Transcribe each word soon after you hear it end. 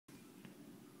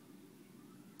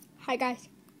Hi guys.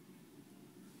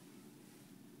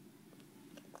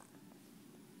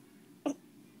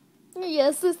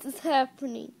 Yes, this is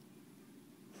happening.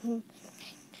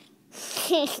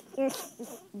 Okay.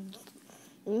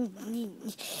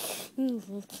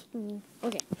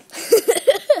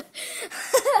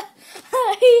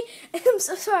 I'm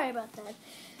so sorry about that.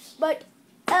 But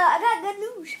I got good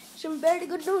news. Some very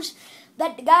good news.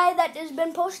 That the guy that has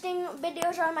been posting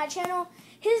videos on my channel,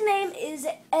 his name is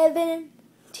Evan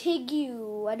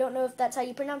Tigue. I don't know if that's how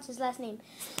you pronounce his last name.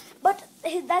 But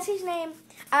that's his name.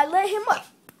 I let him up.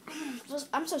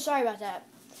 I'm so sorry about that.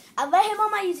 I let him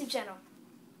on my YouTube channel.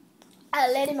 I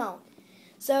let him on.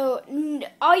 So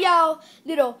all y'all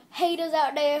little haters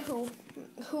out there who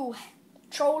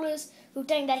troll us, who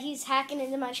think that he's hacking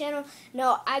into my channel,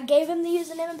 no, I gave him the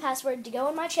username and password to go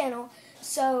on my channel.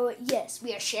 So yes,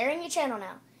 we are sharing your channel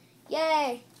now.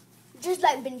 Yay! Just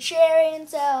like been sharing,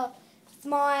 so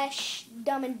smash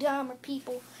Dumb and Dumber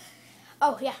people.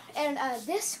 Oh yeah, and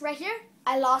this right here,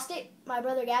 I lost it. My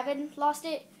brother Gavin lost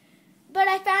it, but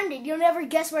I found it. You'll never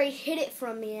guess where he hid it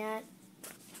from me at.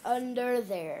 Under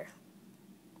there.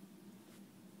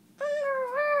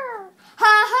 Underwear.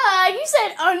 Ha ha! You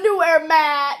said underwear,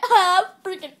 Matt. Ha!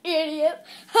 Freaking idiot.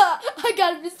 Ha! I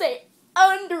got him to say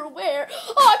underwear.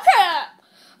 Oh crap!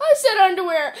 I said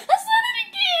underwear. I said it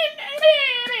again.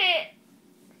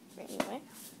 Anyway.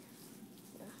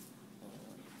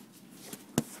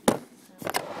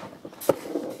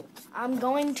 I'm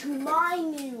going to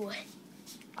mine you.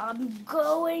 I'm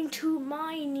going to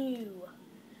mine you.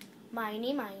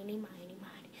 Miney.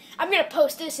 I'm going to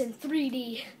post this in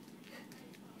 3D.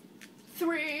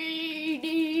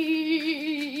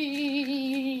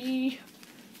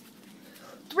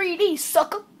 3D,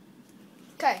 sucker.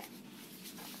 Okay.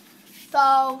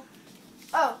 So,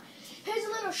 here's a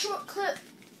little short clip.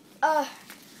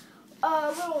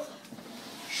 Little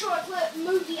short clip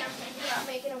movie I'm thinking about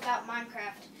making about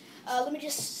Minecraft. Let me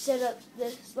just set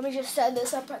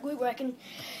this up right quick where I can.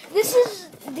 This is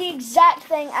the exact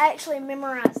thing. I actually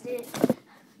memorized it.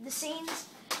 The scenes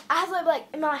I have like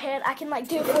in my head. I can like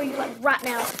do it for you like right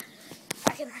now.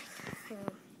 I can.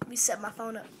 Let me set my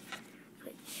phone up.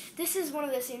 This is one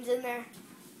of the scenes in there.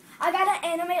 I gotta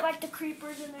animate like the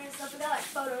creepers in there and stuff. I gotta like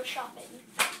Photoshop it.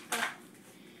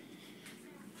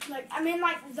 Like I'm in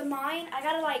like the mine. I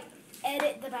gotta like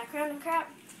edit the background and crap.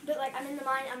 But like I'm in the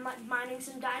mine, I'm like mining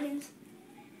some diamonds.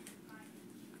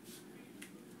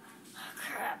 Oh,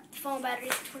 crap, the phone battery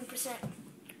is 20%.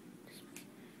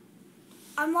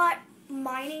 I'm like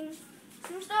mining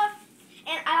some stuff,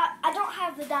 and I don't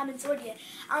have the diamond sword yet.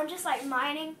 I'm just like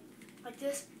mining like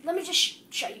this. Let me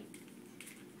just show you.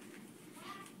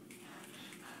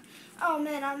 Oh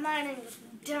man, I'm mining with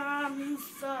diamonds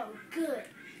so good.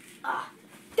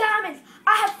 Diamonds!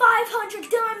 I have 500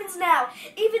 diamonds now,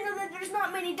 even though there's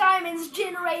not many diamonds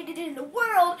generated in the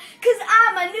world, because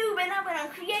I'm a noob and I went on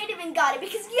creative and got it,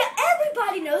 because yeah,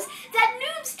 everybody knows that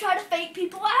noobs try to fake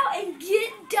people out and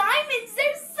get diamonds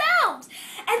themselves.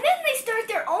 And then they start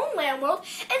their own land world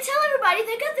and tell everybody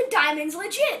they got the diamonds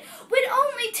legit, when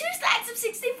only 2 stacks of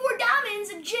 64 diamonds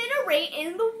generate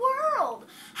in the world.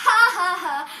 Ha ha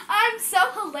ha, I'm so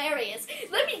hilarious.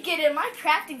 Let me get in my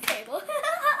crafting table.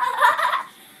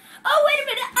 Oh, wait a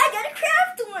minute, I gotta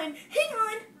craft one. Hang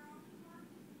on.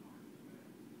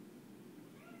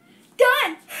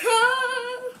 Done.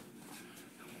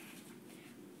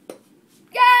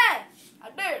 Yeah,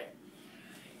 I did it.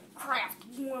 Craft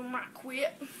one right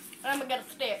quick. I'm gonna get a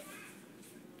stick.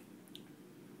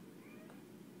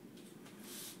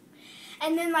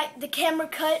 And then like the camera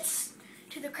cuts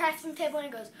to the crafting table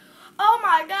and it goes, oh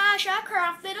my gosh, I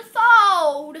crafted a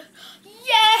sword.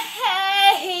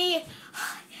 Yay!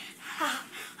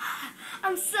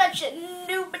 I'm such a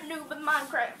noob in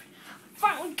Minecraft.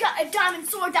 Finally got a diamond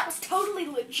sword that was totally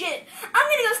legit. I'm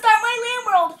gonna go start my land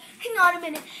world. Hang on a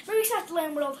minute. Let me start the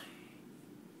land world.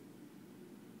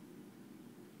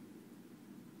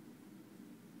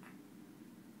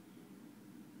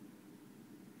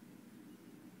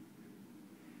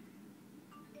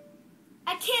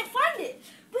 I can't find it,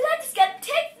 but I just got a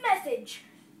text message.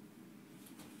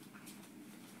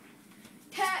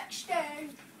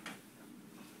 Texting.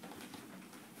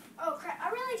 Oh crap, I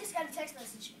really just got a text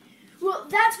message. Well,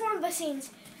 that's one of the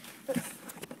scenes.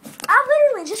 I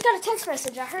literally just got a text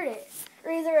message. I heard it.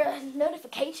 Or either a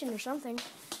notification or something.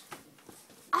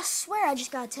 I swear I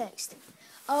just got a text.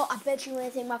 Oh, I bet you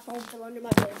anything my phone fell under my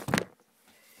bed.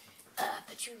 I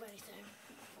bet you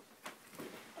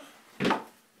anything.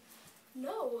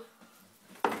 No.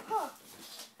 Huh.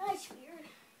 That's weird.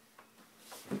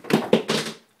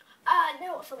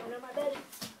 No, it fell under my bed.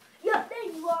 Yup, there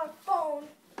you are, phone.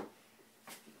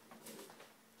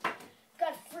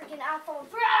 iPhone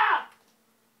 3.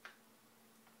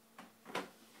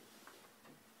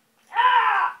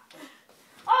 Ah!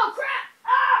 Oh crap!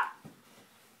 Ah!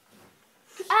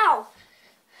 Ow!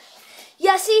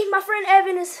 Yeah, see, my friend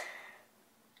Evan is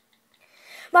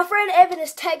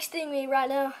texting me right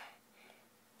now.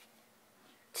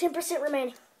 10%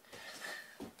 remaining.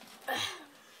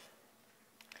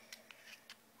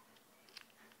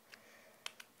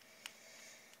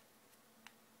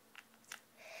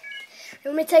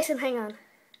 Let me text him. Hang on.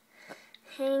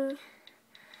 Hang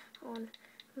on.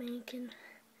 Making.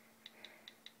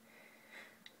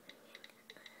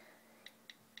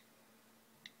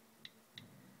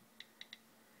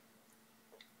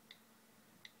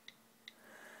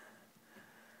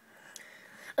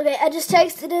 Okay, I just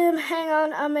texted him. Hang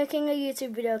on, I'm making a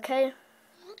YouTube video, okay?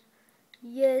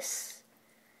 Yes.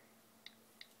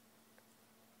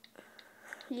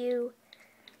 You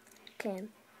can.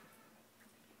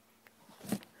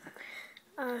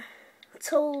 I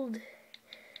told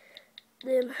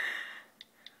them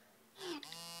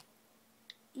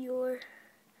you're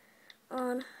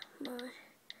on my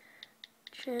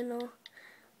channel,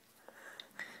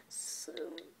 so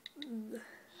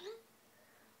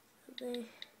they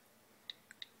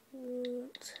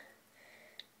won't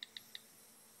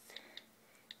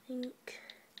think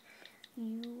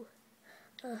you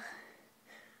a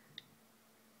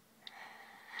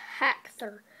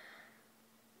hacker.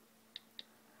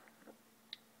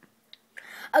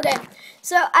 Okay,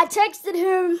 so I texted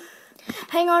him,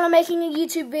 hang on, I'm making a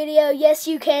YouTube video. Yes,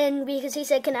 you can, because he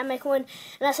said, can I make one?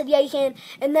 And I said, yeah, you can.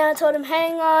 And then I told him,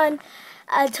 hang on.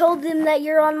 I told them that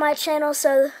you're on my channel,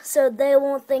 so they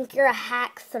won't think you're a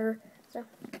hacker. So,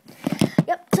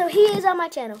 yep, so he is on my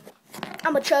channel.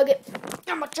 I'm going to chug it.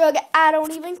 I'm going to chug it. I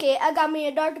don't even care. I got me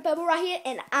a Dr. Pepper right here,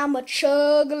 and I'm a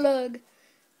chug-a-lug.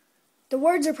 The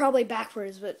words are probably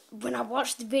backwards, but when I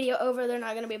watch the video over, they're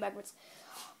not going to be backwards.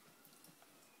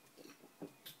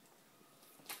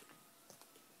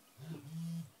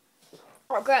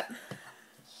 Oh, crap.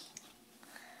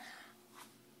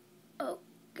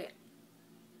 Okay.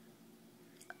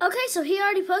 Okay, so he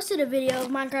already posted a video of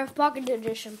Minecraft Pocket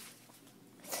Edition.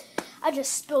 I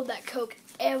just spilled that Coke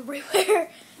everywhere.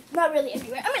 Not really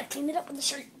everywhere. I'm going to clean it up with the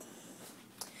shirt.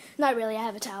 Not really, I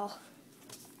have a towel.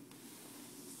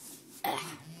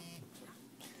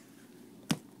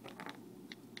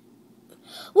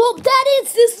 Well, that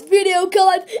is this video,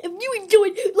 guys. If you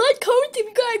enjoyed, like, comment,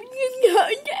 subscribe, and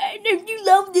if you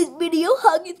love this video,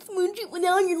 hug and smooch it with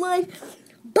all your life.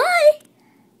 Bye!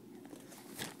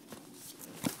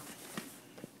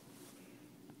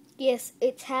 Yes,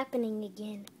 it's happening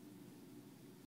again.